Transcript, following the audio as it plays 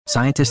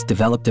scientists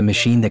developed a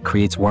machine that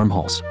creates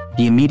wormholes.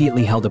 He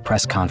immediately held a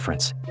press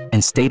conference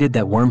and stated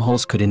that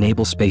wormholes could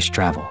enable space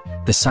travel.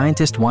 The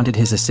scientist wanted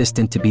his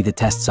assistant to be the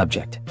test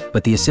subject,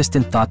 but the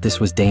assistant thought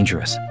this was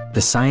dangerous. The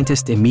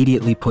scientist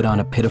immediately put on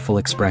a pitiful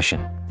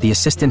expression. The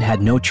assistant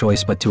had no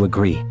choice but to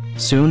agree.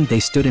 Soon, they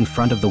stood in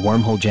front of the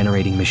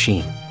wormhole-generating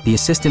machine. The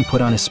assistant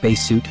put on a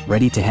spacesuit,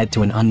 ready to head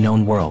to an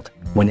unknown world.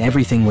 When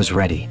everything was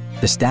ready,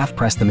 the staff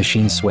pressed the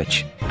machine's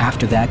switch.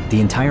 After that,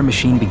 the entire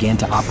machine began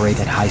to operate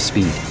at high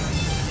speed.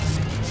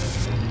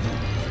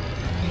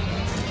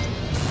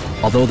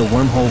 Although the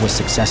wormhole was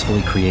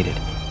successfully created,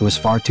 it was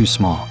far too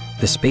small.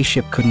 The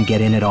spaceship couldn't get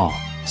in at all.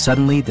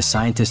 Suddenly, the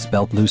scientist's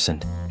belt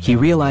loosened. He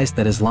realized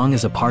that as long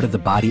as a part of the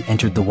body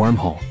entered the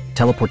wormhole,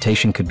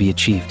 teleportation could be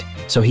achieved.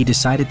 So he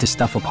decided to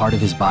stuff a part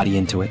of his body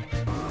into it.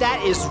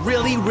 That is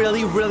really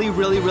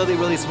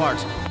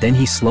smart. Then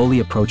he slowly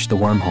approached the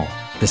wormhole.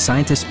 The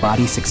scientist's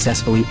body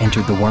successfully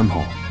entered the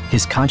wormhole.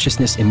 His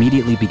consciousness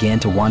immediately began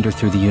to wander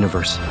through the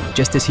universe.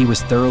 Just as he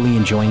was thoroughly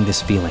enjoying this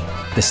feeling,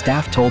 the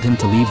staff told him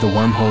to leave the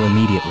wormhole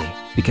immediately,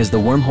 because the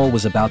wormhole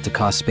was about to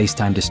cause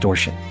space-time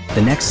distortion.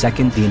 The next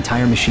second, the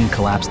entire machine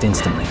collapsed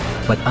instantly.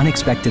 But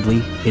unexpectedly,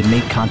 it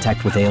made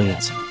contact with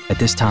aliens. At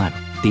this time,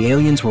 the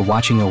aliens were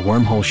watching a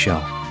wormhole show.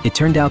 It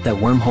turned out that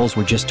wormholes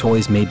were just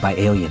toys made by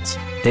aliens.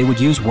 They would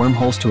use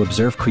wormholes to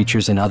observe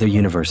creatures in other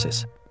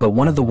universes. But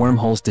one of the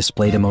wormholes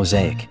displayed a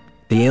mosaic.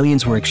 The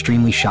aliens were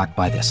extremely shocked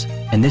by this,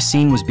 and this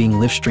scene was being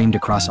live-streamed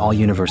across all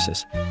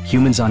universes.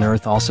 Humans on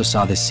Earth also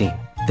saw this scene.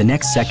 The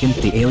next second,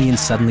 the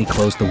aliens suddenly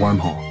closed the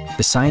wormhole.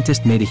 The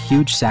scientist made a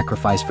huge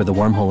sacrifice for the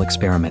wormhole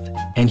experiment,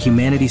 and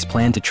humanity's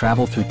plan to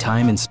travel through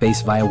time and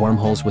space via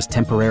wormholes was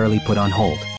temporarily put on hold.